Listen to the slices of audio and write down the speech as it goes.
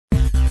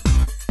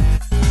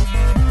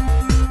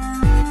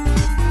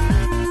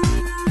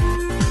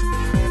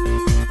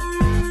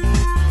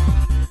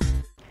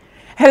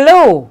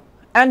Hello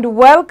and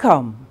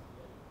welcome.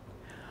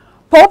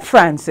 Pope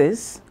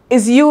Francis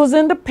is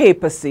using the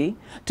papacy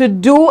to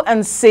do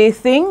and say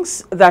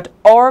things that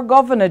our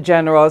Governor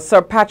General,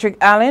 Sir Patrick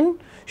Allen,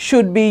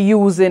 should be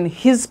using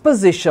his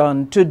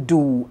position to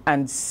do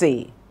and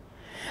say.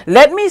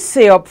 Let me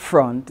say up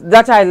front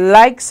that I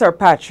like Sir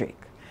Patrick,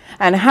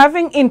 and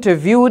having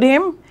interviewed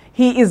him,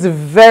 he is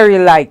very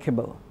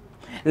likable.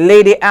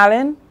 Lady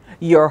Allen,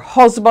 your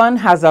husband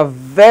has a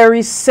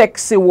very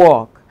sexy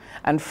walk,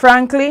 and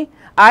frankly,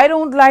 I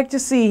don't like to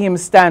see him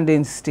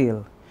standing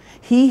still.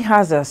 He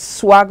has a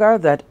swagger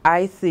that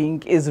I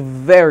think is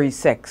very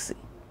sexy.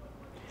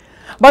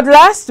 But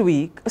last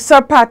week,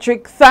 Sir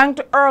Patrick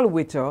thanked Earl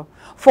Whittle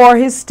for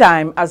his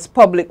time as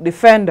public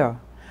defender.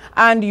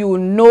 And you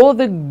know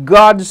the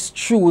God's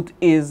truth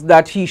is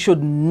that he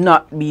should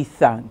not be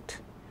thanked.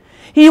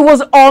 He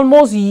was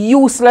almost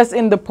useless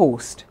in the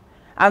post.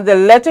 And the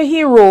letter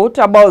he wrote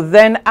about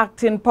then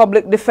acting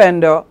public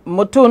defender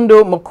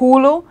Mutundu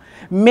Makulu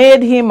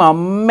made him a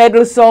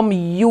meddlesome,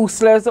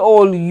 useless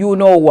old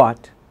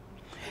you-know-what.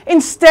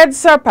 Instead,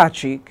 Sir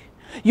Patrick,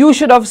 you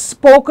should have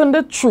spoken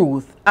the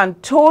truth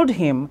and told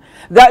him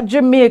that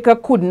Jamaica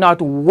could not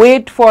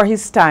wait for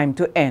his time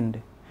to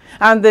end,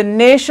 and the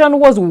nation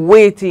was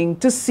waiting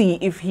to see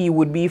if he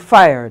would be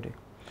fired.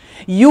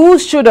 You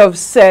should have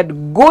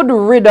said, "Good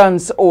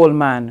riddance, old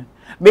man,"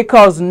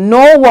 because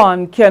no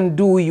one can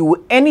do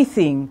you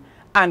anything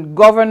and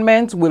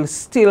government will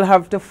still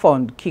have to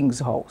fund King's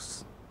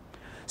House.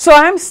 So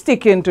I'm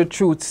sticking to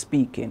truth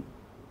speaking.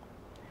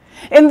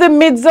 In the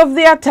midst of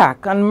the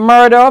attack and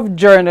murder of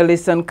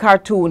journalists and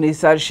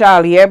cartoonists at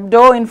Charlie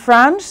Hebdo in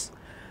France,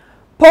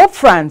 Pope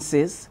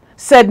Francis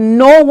said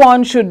no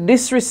one should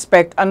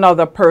disrespect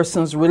another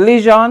person's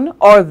religion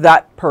or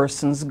that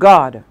person's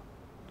God.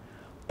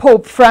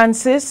 Pope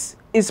Francis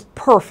is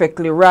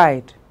perfectly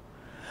right.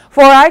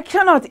 For I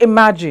cannot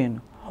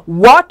imagine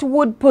what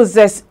would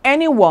possess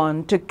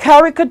anyone to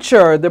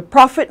caricature the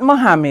Prophet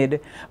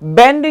Muhammad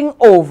bending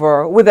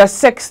over with a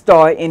sex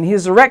toy in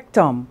his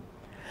rectum.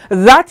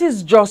 That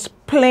is just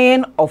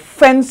plain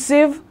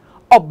offensive,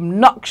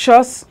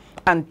 obnoxious,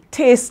 and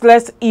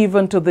tasteless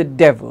even to the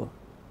devil.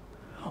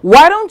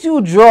 Why don't you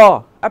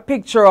draw a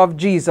picture of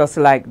Jesus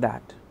like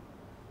that?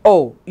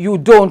 Oh, you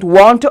don't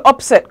want to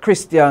upset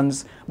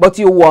Christians, but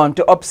you want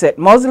to upset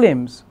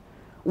Muslims.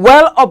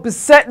 Well,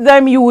 upset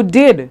them you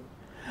did,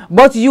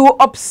 but you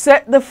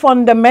upset the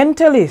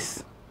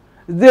fundamentalists,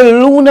 the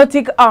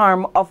lunatic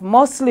arm of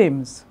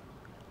Muslims.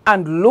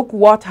 And look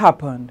what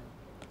happened,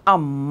 a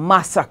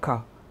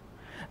massacre.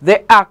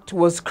 The act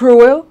was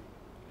cruel,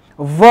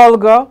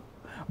 vulgar,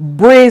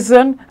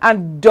 brazen,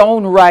 and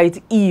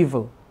downright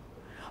evil.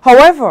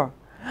 However,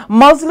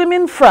 Muslims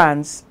in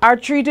France are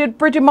treated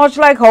pretty much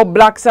like how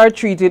blacks are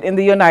treated in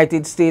the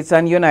United States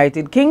and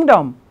United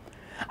Kingdom,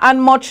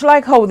 and much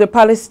like how the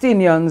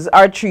Palestinians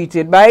are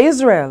treated by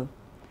Israel.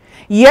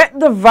 Yet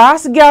the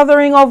vast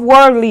gathering of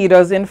world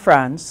leaders in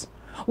France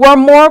were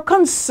more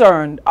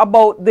concerned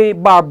about the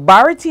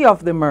barbarity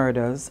of the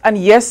murders, and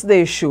yes,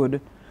 they should,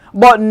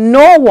 but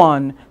no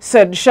one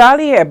said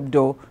Charlie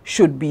Hebdo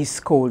should be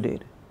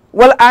scolded.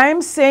 Well,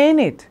 I'm saying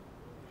it.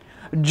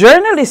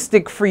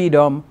 Journalistic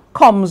freedom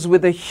comes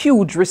with a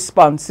huge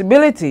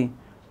responsibility.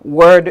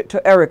 Word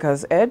to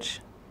Erica's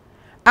Edge.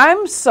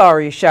 I'm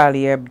sorry,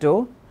 Charlie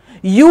Hebdo.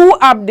 You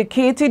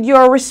abdicated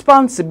your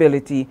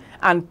responsibility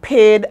and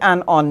paid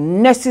an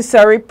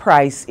unnecessary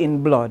price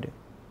in blood.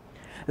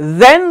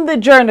 Then the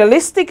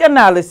journalistic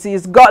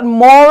analysis got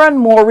more and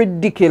more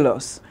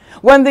ridiculous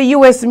when the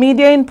US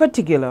media in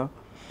particular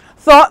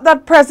thought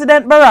that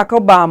President Barack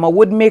Obama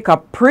would make a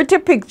pretty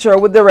picture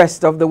with the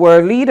rest of the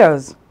world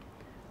leaders.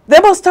 They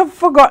must have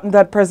forgotten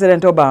that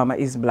President Obama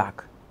is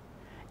black.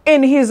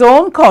 In his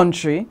own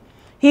country,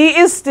 he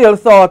is still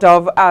thought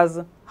of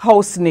as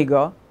house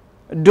nigger,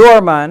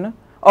 doorman,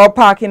 or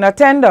parking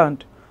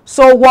attendant.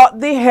 So what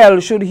the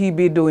hell should he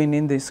be doing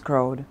in this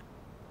crowd?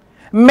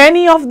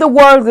 Many of the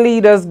world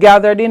leaders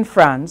gathered in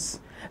France,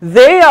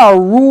 they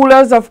are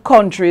rulers of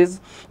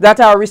countries that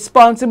are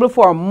responsible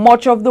for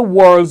much of the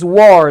world's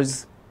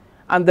wars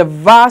and the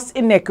vast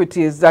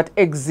inequities that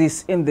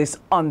exist in this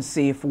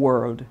unsafe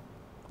world.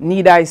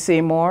 Need I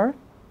say more?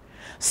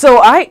 So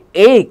I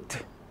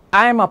ached,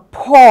 I am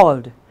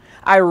appalled,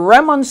 I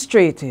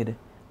remonstrated,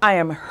 I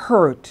am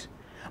hurt.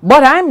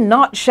 But I'm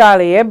not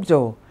Charlie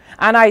Hebdo,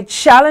 and I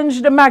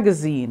challenge the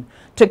magazine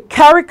to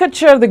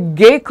caricature the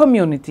gay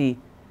community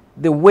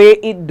the way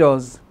it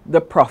does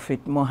the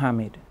Prophet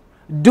Muhammad.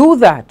 Do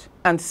that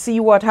and see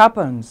what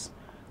happens.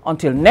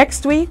 Until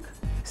next week,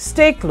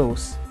 stay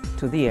close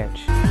to the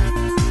edge.